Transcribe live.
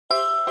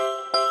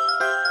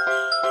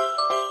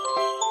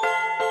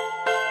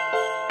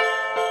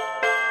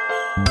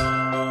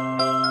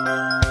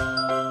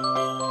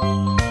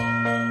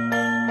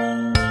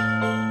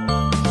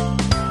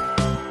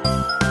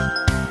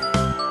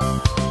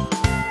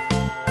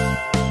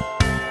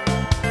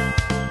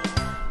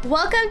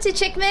Welcome to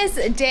Chicmas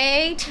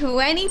day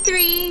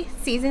 23.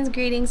 Season's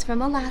greetings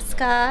from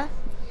Alaska.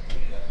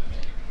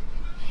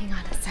 Hang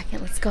on a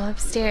second, let's go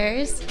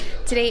upstairs.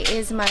 Today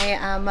is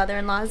my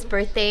mother-in-law's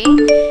birthday,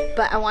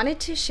 but I wanted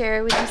to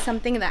share with you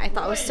something that I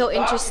thought was so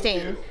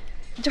interesting.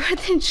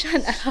 Jonathan,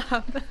 shut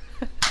up.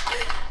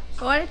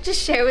 I wanted to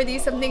share with you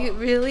something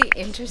really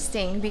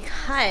interesting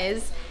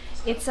because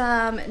it's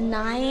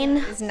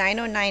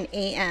 9:09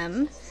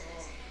 a.m.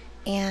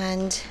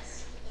 and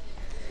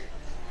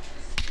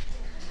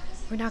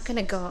we're not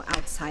gonna go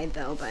outside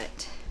though,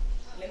 but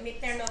let me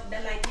turn off the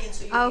lighting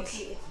so you can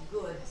see it's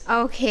good.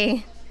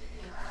 Okay.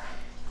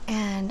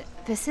 And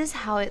this is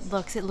how it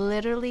looks. It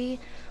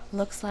literally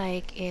looks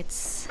like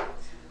it's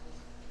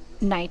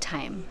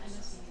nighttime.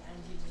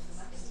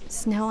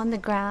 Snow on the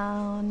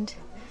ground.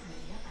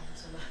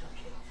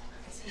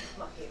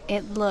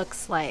 It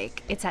looks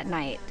like it's at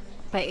night,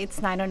 but it's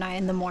 9:09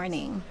 in the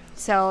morning.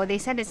 So they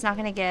said it's not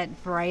gonna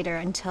get brighter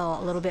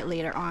until a little bit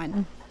later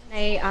on.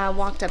 I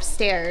walked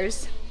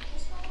upstairs,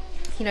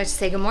 you know, to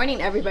say good morning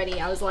to everybody.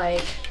 I was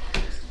like,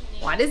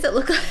 why does it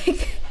look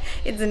like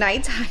it's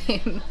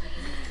nighttime?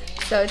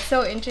 So it's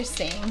so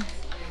interesting.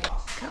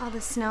 Look at all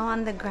the snow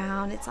on the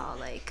ground. It's all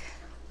like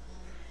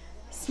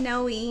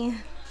snowy.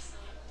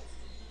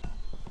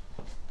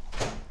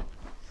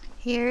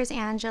 Here's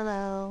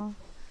Angelo.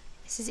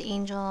 This is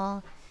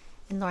Angel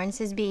and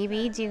Lawrence's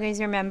baby. Do you guys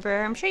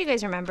remember? I'm sure you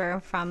guys remember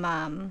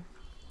from,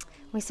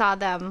 we saw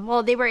them.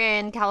 Well, they were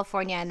in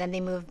California and then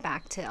they moved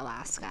back to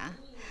Alaska.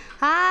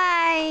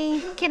 Hi,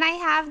 can I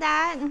have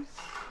that?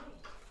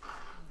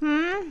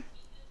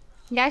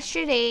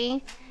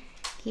 Yesterday,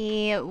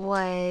 he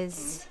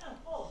was,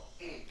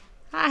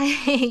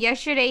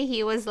 yesterday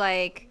he was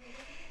like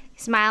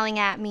smiling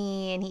at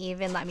me and he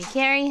even let me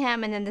carry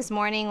him. And then this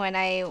morning when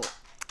I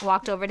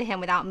walked over to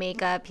him without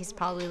makeup, he's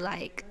probably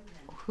like,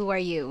 who are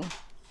you?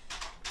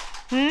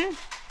 Who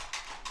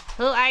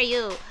are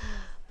you?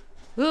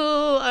 Who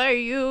are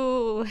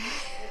you?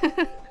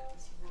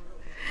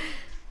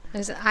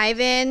 There's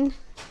Ivan.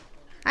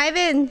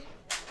 Ivan!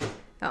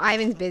 Oh,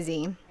 Ivan's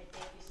busy.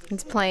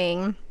 He's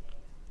playing.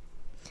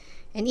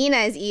 And Ina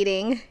is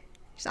eating.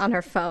 She's on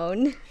her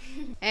phone.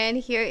 And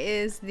here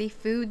is the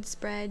food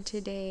spread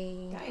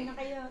today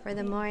for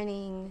the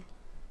morning.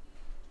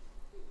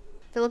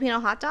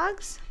 Filipino hot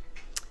dogs,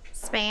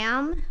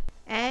 Spam,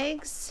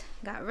 eggs,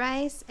 got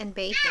rice and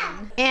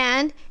bacon.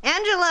 And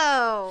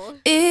Angelo!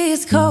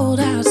 It's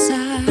cold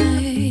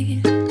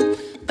outside,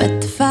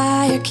 but the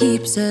fire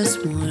keeps us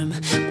warm.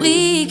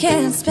 We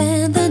can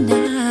spend the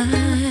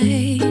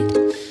night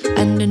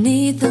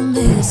underneath the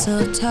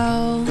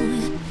mistletoe.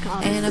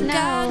 And I've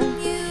gotten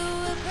you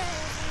a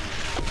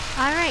present.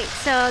 Alright,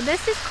 so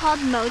this is called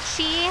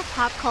Mochi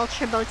Pop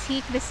Culture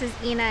Boutique. This is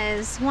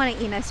one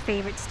of Ina's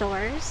favorite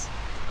stores.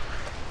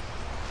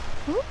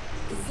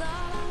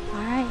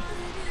 Alright.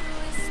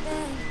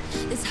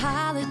 This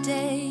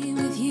holiday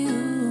with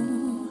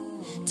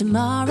you.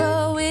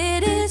 Tomorrow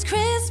it is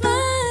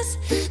Christmas,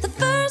 the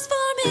first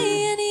for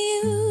me and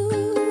you.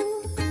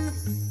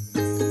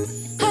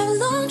 I've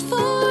longed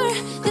for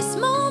this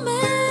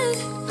moment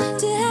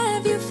to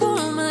have you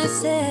for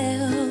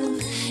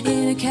myself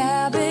in a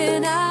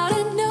cabin out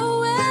of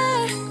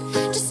nowhere,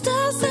 just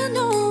us and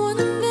no one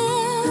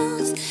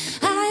else.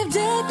 I've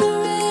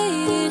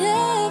decorated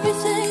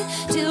everything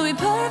till we're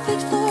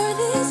perfect for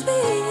this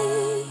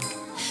week.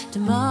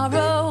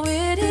 Tomorrow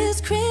it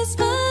is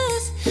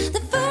Christmas,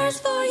 the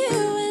first for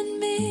you and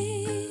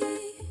me.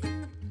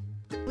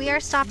 We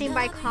are stopping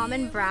by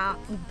Common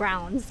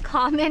Grounds.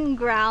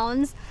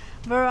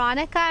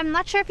 Veronica, I'm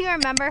not sure if you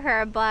remember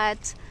her,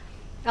 but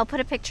I'll put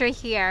a picture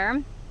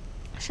here.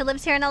 She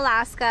lives here in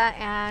Alaska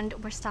and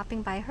we're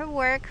stopping by her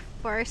work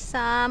for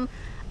some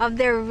of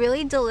their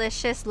really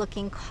delicious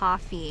looking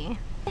coffee.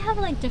 They have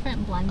like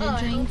different blended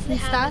drinks and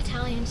stuff.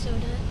 Italian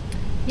soda.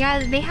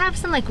 Yeah, they have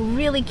some like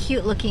really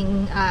cute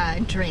looking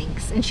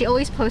drinks, and she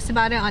always posts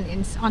about it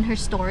on her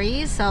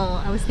stories. So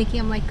I was thinking,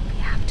 I'm like, we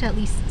have to at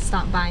least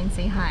stop by and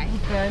say hi.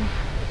 Good.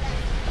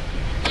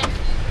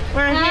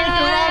 We're here to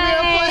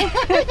have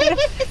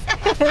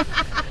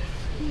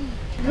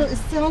your It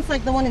sounds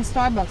like the one in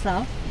Starbucks,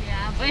 huh?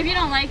 Yeah, but if you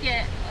don't like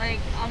it, like,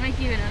 I'll make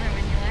you another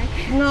one you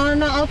like.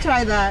 No, I'll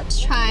try that.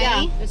 Let's try.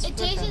 Yeah, It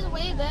tastes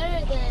way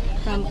better than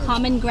From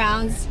Common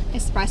Grounds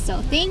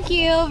Espresso. Thank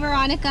you,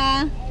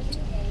 Veronica.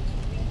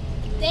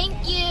 Thank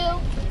you.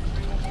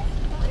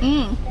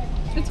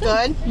 It's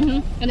Good.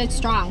 And it's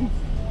strong.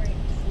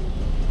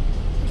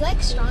 You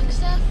like strong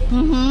stuff?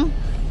 Yeah,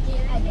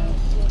 I don't.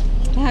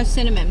 It has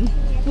cinnamon.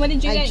 What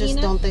did you I get, just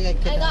Ina? don't think I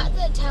could. I got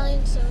the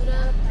Italian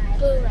soda,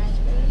 blue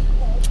raspberry.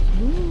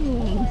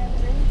 Ooh.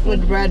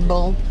 With Red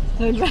Bull.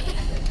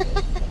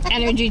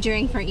 Energy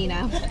drink for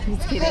Ina.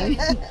 Just kidding.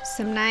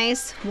 Some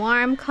nice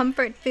warm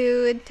comfort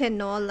food,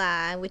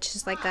 tinola, which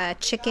is like a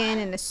chicken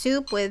and a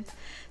soup with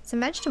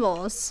some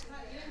vegetables.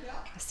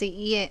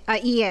 See,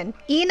 Ina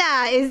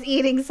is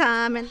eating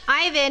some, and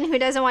Ivan, who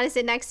doesn't want to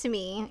sit next to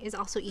me, is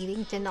also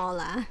eating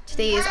tinola.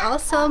 Today is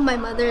also my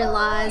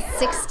mother-in-law's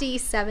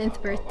 67th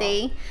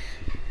birthday.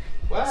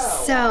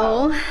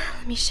 So,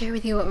 let me share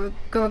with you what we're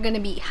going to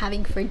be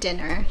having for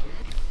dinner.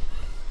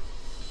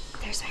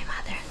 There's my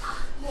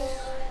mother-in-law.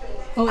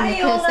 Oh,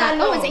 Nicole's that.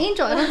 Oh, it's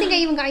Angel. I don't think I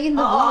even got you in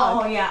the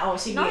vlog. Oh, yeah. Oh,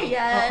 sige. Not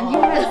yet.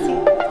 You haven't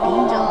seen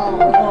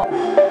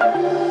Angel.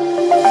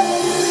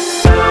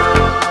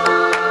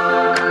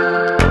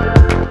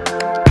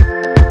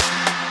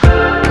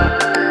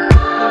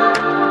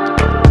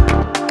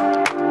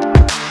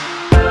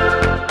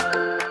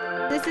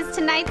 This is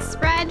tonight's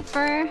spread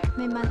for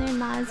my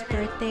mother-in-law's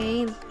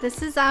birthday.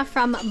 This is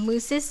from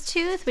Moose's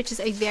Tooth, which is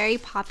a very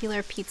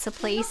popular pizza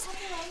place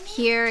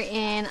here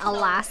in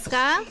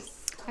Alaska.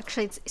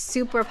 Actually, it's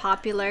super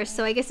popular.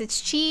 So I guess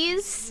it's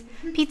cheese,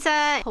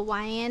 pizza,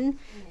 Hawaiian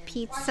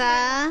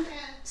pizza,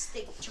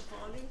 steak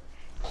chipotle.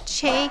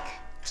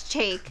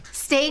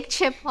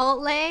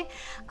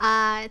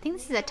 I think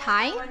this is a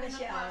Thai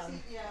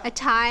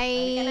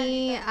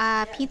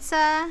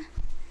pizza.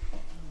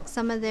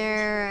 Some of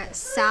their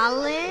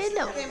salad,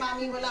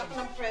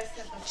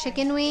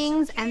 chicken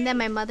wings, and then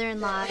my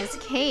mother-in-law's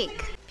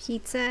cake.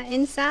 Pizza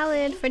and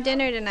salad for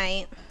dinner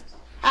tonight.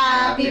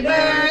 Happy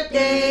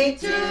birthday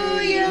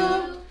to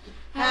you.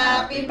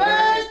 Happy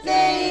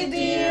birthday,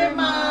 dear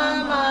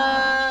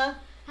Mama.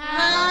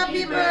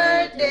 Happy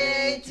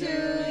birthday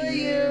to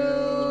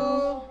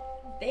you.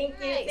 Thank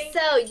you.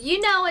 So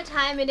you know what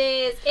time it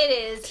is. It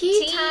is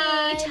tea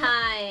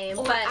time.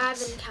 Or But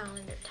advent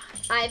calendar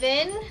time.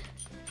 Ivan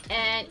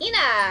and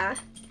Ina.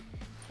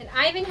 And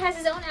Ivan has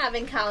his own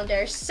advent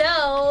calendar.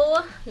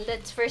 So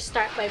let's first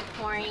start by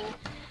pouring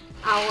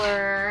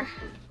our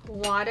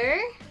water.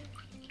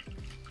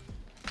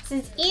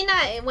 Since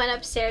Ina went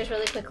upstairs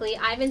really quickly,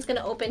 Ivan's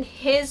gonna open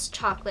his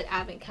chocolate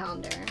advent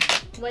calendar.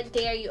 What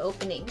day are you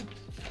opening?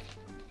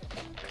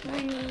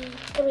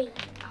 23.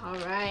 All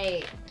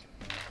right.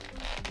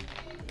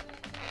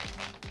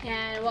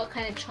 And what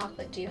kind of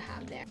chocolate do you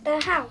have there?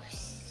 The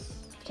house.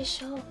 To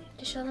show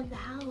them the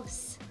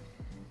house.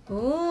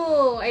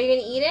 Ooh, are you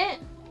gonna eat it?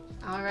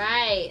 All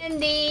right.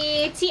 And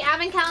the tea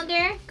advent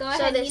calendar. Go ahead,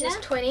 So this Ina. is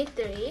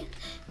 23.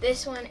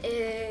 This one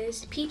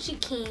is Peachy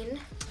Keen.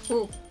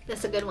 Ooh,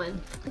 that's a good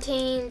one.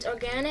 Contains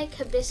organic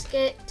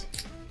hibiscus.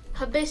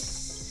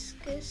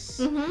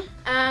 Mm-hmm.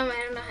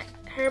 And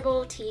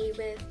herbal tea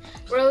with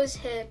rose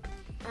hip,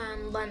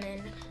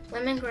 lemon,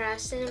 lemongrass,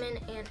 cinnamon,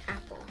 and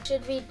apple.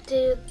 Should we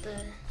do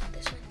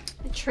this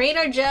one?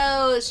 Trader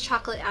Joe's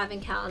chocolate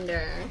advent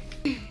calendar.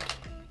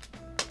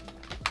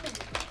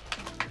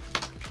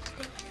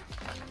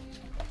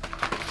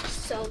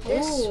 So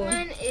this Ooh.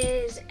 one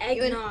is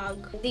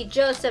eggnog. The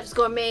Joseph's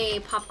Gourmet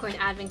popcorn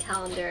advent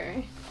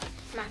calendar.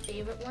 My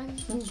favorite one.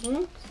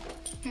 Mm-hmm.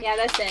 Yeah,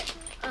 that's it.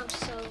 Oh,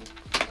 so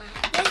wow.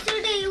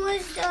 Yesterday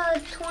was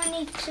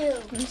 22.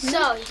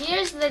 So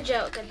here's the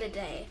joke of the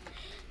day.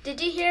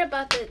 Did you hear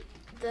about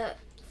the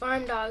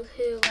farm dog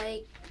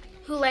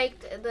who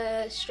liked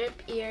the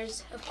strip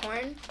ears of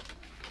corn?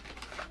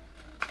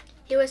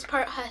 He was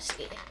part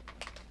husky.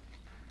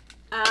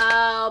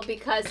 Oh,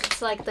 because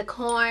it's like the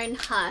corn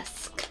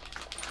husk.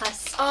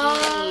 Husky.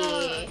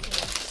 Oh. Okay.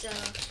 So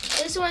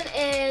this one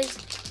is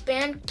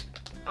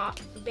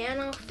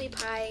banoffee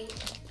pie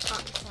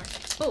popcorn.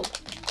 Oh,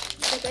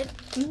 Is it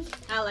good?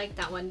 I like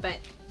that one, but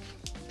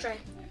Try.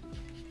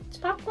 it's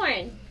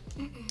popcorn.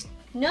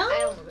 No? I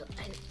don't really.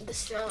 The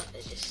smell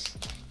is just.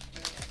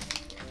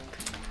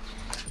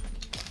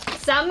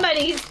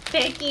 Somebody's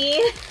picky.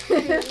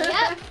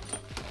 Yep.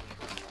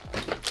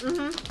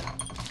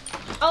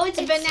 Oh, it's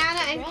banana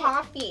and red.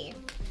 coffee.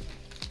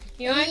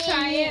 You want to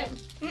try it?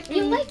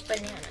 You like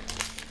banana?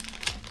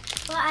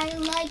 But I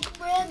like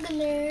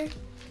regular.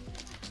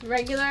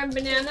 Regular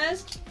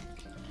bananas?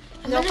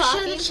 I'm No gonna show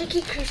the coffee?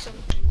 Chicky Cruz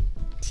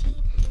tea.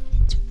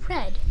 It's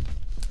red.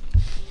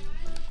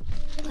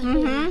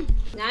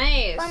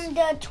 Nice. From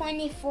the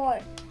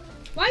 24th.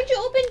 Why'd you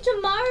open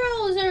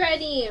tomorrow's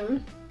already?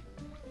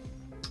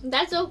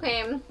 That's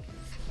okay.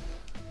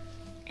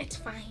 It's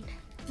fine.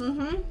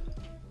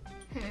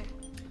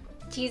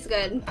 Tea's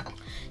good.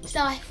 So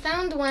I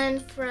found one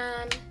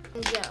from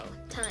Joe.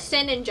 Time.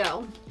 Sin and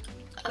Joe.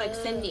 Like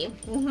Cindy.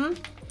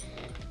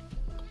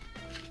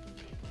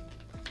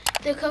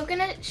 The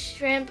coconut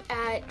shrimp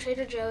at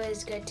Trader Joe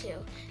is good too.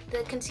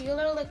 The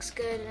concealer looks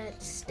good and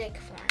it's stick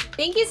form.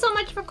 Thank you so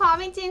much for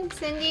commenting,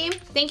 Cindy.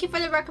 Thank you for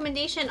the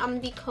recommendation on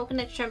the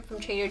coconut shrimp from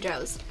Trader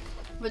Joe's.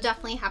 We'll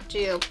definitely have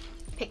to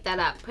pick that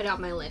up, put it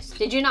on my list.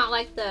 Did you not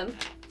like the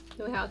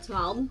way how it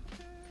smelled?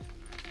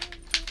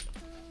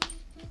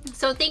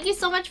 So thank you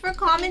so much for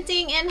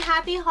commenting and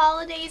happy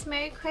holidays.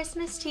 Merry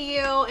Christmas to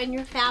you and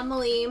your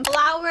family.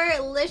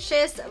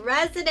 Flowerlicious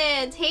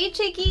Residents. Hey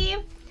Chicky,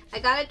 I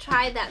gotta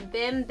try that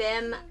Bim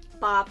Bim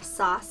Bop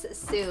sauce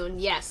soon.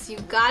 Yes, you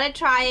gotta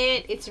try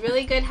it. It's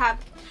really good.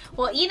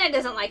 Well, Ina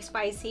doesn't like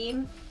spicy.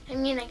 I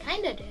mean, I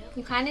kind of do.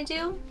 You kind of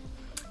do?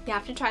 You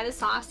have to try the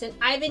sauce. And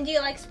Ivan, do you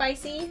like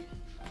spicy?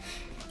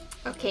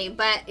 Okay,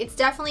 but it's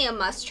definitely a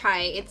must try.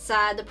 It's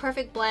the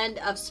perfect blend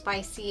of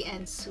spicy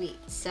and sweet.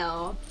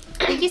 So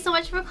thank you so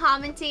much for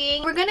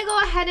commenting. We're gonna go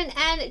ahead and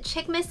end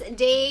Chicmas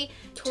Day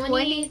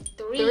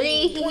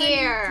 23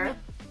 here.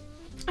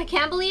 I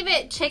can't believe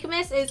it.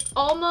 Chicmas is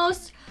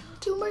almost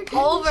 2 more days.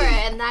 over,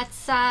 and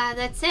that's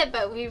it.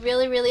 But we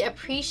really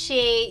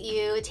appreciate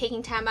you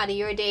taking time out of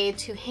your day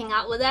to hang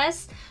out with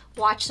us,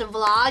 watch the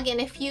vlog. And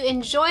if you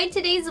enjoyed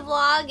today's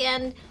vlog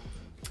and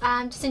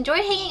just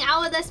enjoyed hanging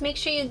out with us, make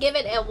sure you give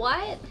it a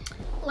what?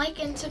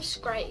 Like and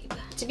subscribe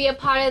To be a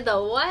part of the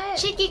what?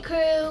 Chicky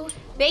crew.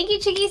 Thank you,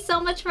 Chickies, so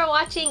much for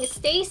watching.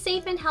 Stay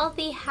safe and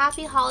healthy.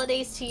 Happy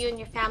holidays to you and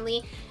your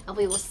family. And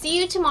we will see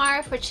you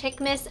tomorrow for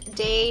Chicmas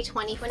Day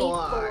 24.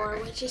 24,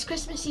 which is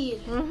Christmas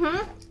Eve.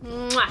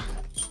 Mwah.